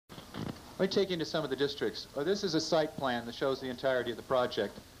Let me take you into some of the districts. This is a site plan that shows the entirety of the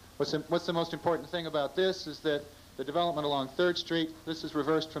project. What's the most important thing about this is that the development along 3rd Street, this is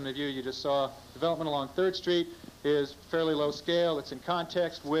reversed from the view you just saw. Development along 3rd Street is fairly low scale. It's in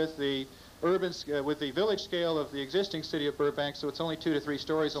context with the with the village scale of the existing city of Burbank, so it's only 2 to 3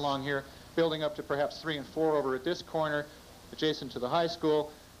 stories along here, building up to perhaps 3 and 4 over at this corner, adjacent to the high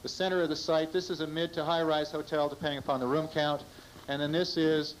school. The center of the site, this is a mid to high-rise hotel, depending upon the room count. And then this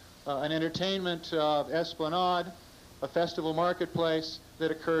is an entertainment esplanade, a festival marketplace that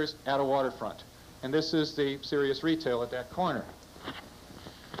occurs at a waterfront. And this is the serious retail at that corner.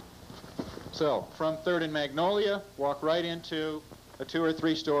 So, from 3rd and Magnolia, walk right into a 2 or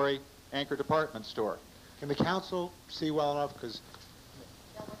 3 story anchor department store. Can the council see well enough? Because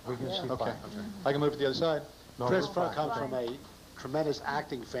We can see Okay. fine. I can move to the other side. No, Chris we're fine. comes from a tremendous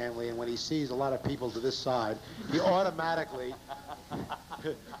acting family, and when he sees a lot of people to this side, he automatically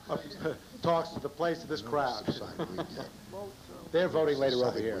talks to the place of this crowd. They're voting later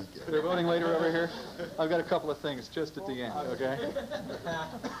over here. They're voting later over here. I've got a couple of things just at the end, okay?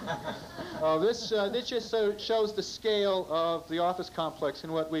 This just shows the scale of the office complex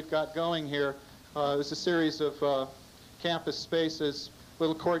and what we've got going here. There's a series of campus spaces,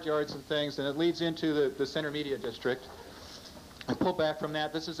 little courtyards and things, and it leads into the Center Media District. I pull back from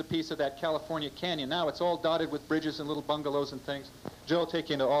that. This is a piece of that California Canyon. Now it's all dotted with bridges and little bungalows and things. Joe will take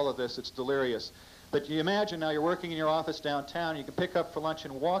you into all of this. It's delirious. But you imagine now you're working in your office downtown. You can pick up for lunch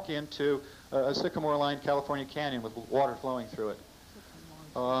and walk into a sycamore-lined California Canyon with water flowing through it.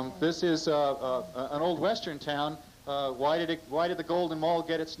 This is an old western town. Why did the Golden Mall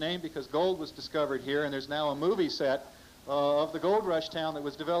get its name? Because gold was discovered here, and there's now a movie set of the Gold Rush town that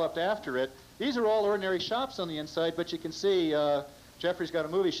was developed after it. These are all ordinary shops on the inside, but you can see Jeffrey's got a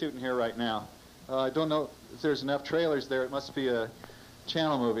movie shooting here right now. I don't know if there's enough trailers there. It must be a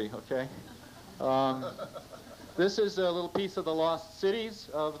channel movie, okay? This is a little piece of the lost cities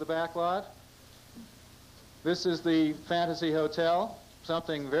of the backlot. This is the Fantasy Hotel.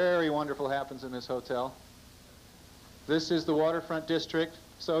 Something very wonderful happens in this hotel. This is the waterfront district.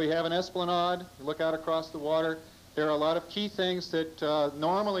 So you have an esplanade, you look out across the water. There are a lot of key things that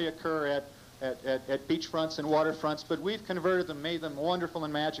normally occur at beachfronts and waterfronts, but we've converted them, made them wonderful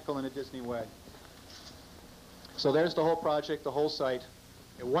and magical in a Disney way. So there's the whole project, the whole site.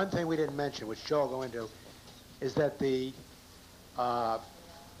 And one thing we didn't mention, which Joe will go into, is that the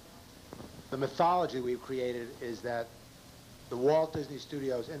mythology we've created is that the Walt Disney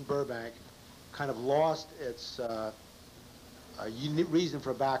Studios in Burbank kind of lost its unique reason for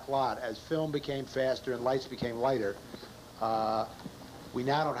a back lot. As film became faster and lights became lighter, we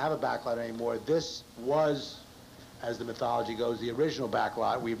now don't have a back lot anymore. This was, as the mythology goes, the original back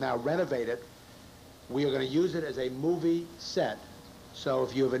lot. We've now renovated. We are going to use it as a movie set. So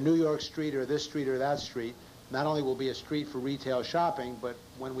if you have a New York street or this street or that street, not only will be a street for retail shopping, but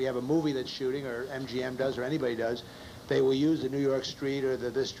when we have a movie that's shooting, or MGM does, or anybody does, they will use the New York street or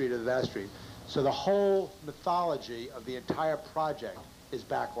this street or that street. So the whole mythology of the entire project is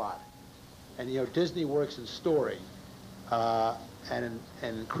backlot. And you know, Disney works in story. And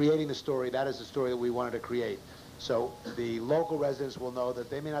in creating the story, that is the story that we wanted to create. So the local residents will know that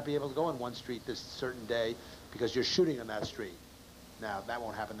they may not be able to go on one street this certain day because you're shooting on that street. Now, that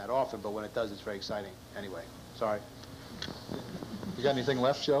won't happen that often, but when it does, it's very exciting. Anyway, sorry. You got anything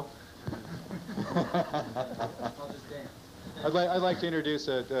left, Joe? I'd like to introduce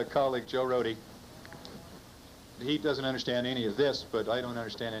a colleague, Joe Rohde. He doesn't understand any of this, but I don't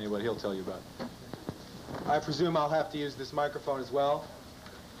understand any of what he'll tell you about. I presume I'll have to use this microphone as well.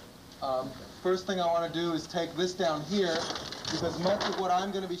 First thing I want to do is take this down here, because much of what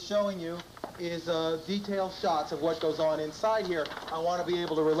I'm going to be showing you is detailed shots of what goes on inside here. I want to be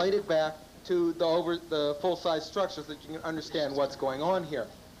able to relate it back to the full-size structure so that you can understand what's going on here.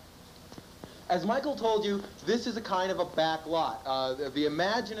 As Michael told you, this is a kind of a back lot. The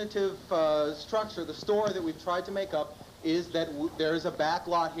imaginative structure, the story that we've tried to make up, is that there is a back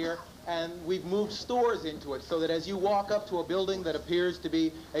lot here, and we've moved stores into it so that as you walk up to a building that appears to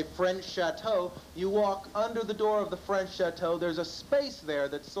be a French chateau, you walk under the door of the French chateau, there's a space there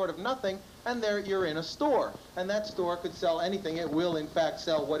that's sort of nothing, and there you're in a store. And that store could sell anything. It will, in fact,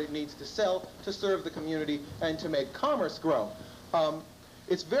 sell what it needs to sell to serve the community and to make commerce grow.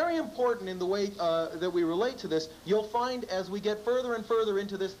 It's very important in the way that we relate to this. You'll find as we get further and further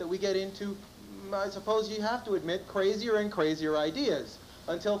into this that we get into, I suppose you have to admit, crazier and crazier ideas.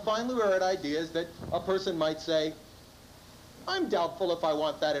 Until finally we're at ideas that a person might say, I'm doubtful if I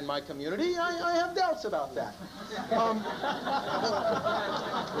want that in my community. I have doubts about that.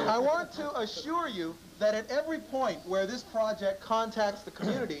 I want to assure you that at every point where this project contacts the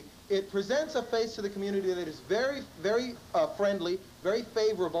community, it presents a face to the community that is very, very friendly, very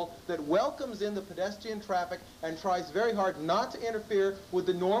favorable, that welcomes in the pedestrian traffic and tries very hard not to interfere with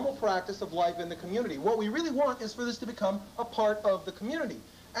the normal practice of life in the community. What we really want is for this to become a part of the community.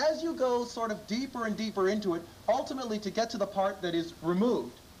 As you go sort of deeper and deeper into it, ultimately to get to the part that is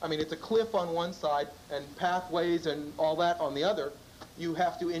removed, I mean, it's a cliff on one side and pathways and all that on the other, you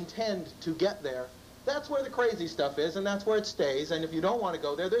have to intend to get there. That's where the crazy stuff is, and that's where it stays. And if you don't want to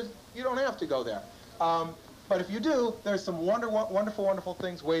go there, you don't have to go there. But if you do, there's some wonderful, wonderful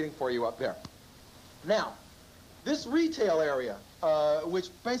things waiting for you up there. Now, this retail area, which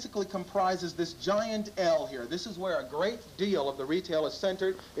basically comprises this giant L here, this is where a great deal of the retail is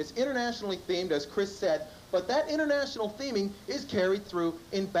centered. It's internationally themed, as Chris said, but that international theming is carried through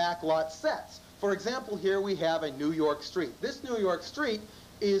in backlot sets. For example, here we have a New York street. This New York street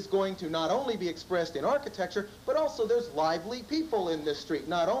is going to not only be expressed in architecture, but also there's lively people in this street.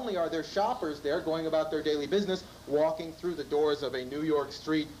 Not only are there shoppers there going about their daily business, walking through the doors of a New York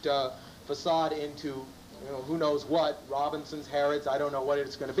street facade into, who knows what, Robinson's, Harrods, I don't know what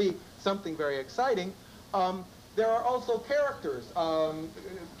it's going to be, something very exciting. There are also characters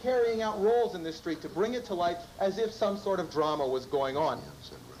carrying out roles in this street to bring it to life as if some sort of drama was going on.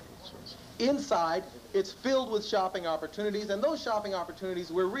 Inside, it's filled with shopping opportunities, and those shopping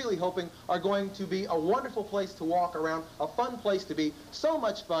opportunities we're really hoping are going to be a wonderful place to walk around, a fun place to be, so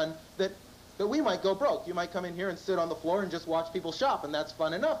much fun that we might go broke. You might come in here and sit on the floor and just watch people shop, and that's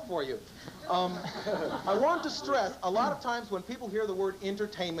fun enough for you. I want to stress, a lot of times when people hear the word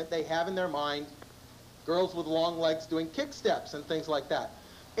entertainment, they have in their mind girls with long legs doing kick steps and things like that.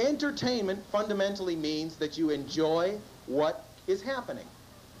 Entertainment fundamentally means that you enjoy what is happening.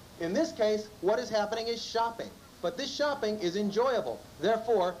 In this case, what is happening is shopping. But this shopping is enjoyable.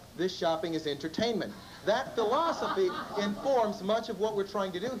 Therefore, this shopping is entertainment. That philosophy informs much of what we're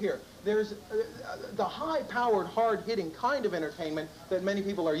trying to do here. There's the high-powered, hard-hitting kind of entertainment that many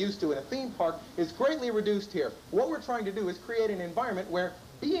people are used to in a theme park is greatly reduced here. What we're trying to do is create an environment where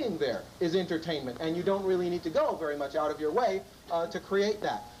being there is entertainment, and you don't really need to go very much out of your way to create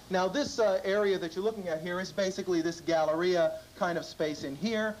that. Now, this area that you're looking at here is basically this Galleria kind of space in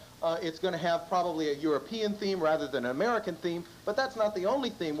here. It's going to have probably a European theme rather than an American theme, but that's not the only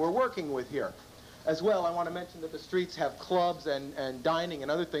theme we're working with here. As well, I want to mention that the streets have clubs and dining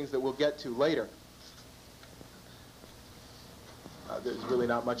and other things that we'll get to later. There's really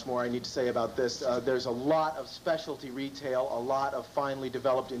not much more I need to say about this. There's a lot of specialty retail, a lot of finely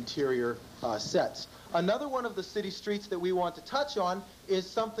developed interior sets. Another one of the city streets that we want to touch on is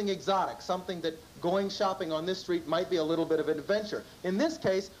something exotic, something that going shopping on this street might be a little bit of an adventure. In this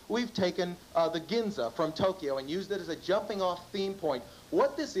case, we've taken the Ginza from Tokyo and used it as a jumping-off theme point.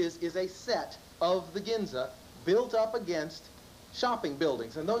 What this is a set of the Ginza built up against shopping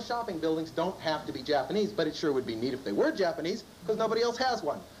buildings. And those shopping buildings don't have to be Japanese, but it sure would be neat if they were Japanese, because nobody else has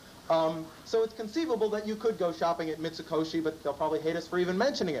one. So it's conceivable that you could go shopping at Mitsukoshi, but they'll probably hate us for even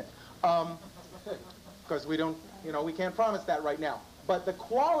mentioning it. Because we don't, we can't promise that right now. But the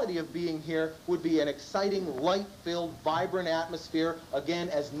quality of being here would be an exciting, light-filled, vibrant atmosphere. Again,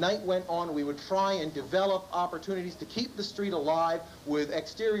 as night went on, we would try and develop opportunities to keep the street alive with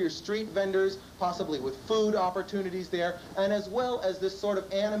exterior street vendors, possibly with food opportunities there, and as well as this sort of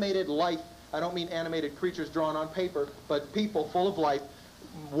animated life. I don't mean animated creatures drawn on paper, but people full of life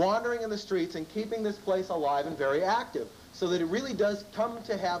wandering in the streets and keeping this place alive and very active, so that it really does come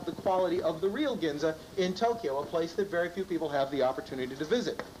to have the quality of the real Ginza in Tokyo, a place that very few people have the opportunity to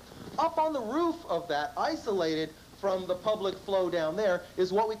visit. Up on the roof of that, isolated from the public flow down there,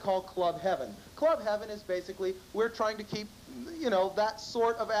 is what we call Club Heaven. Club Heaven is basically, we're trying to keep, that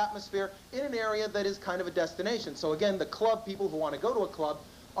sort of atmosphere in an area that is kind of a destination. So again, the club people who want to go to a club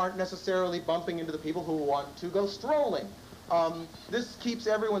aren't necessarily bumping into the people who want to go strolling. This keeps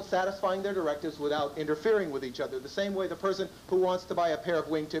everyone satisfying their directives without interfering with each other. The same way the person who wants to buy a pair of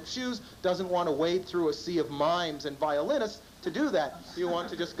wingtip shoes doesn't want to wade through a sea of mimes and violinists to do that. You want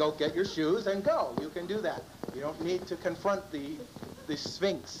to just go get your shoes and go. You can do that. You don't need to confront the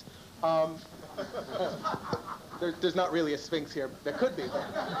Sphinx. There's not really a Sphinx here. There could be.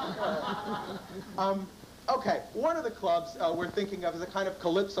 Okay, one of the clubs we're thinking of is a kind of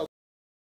calypso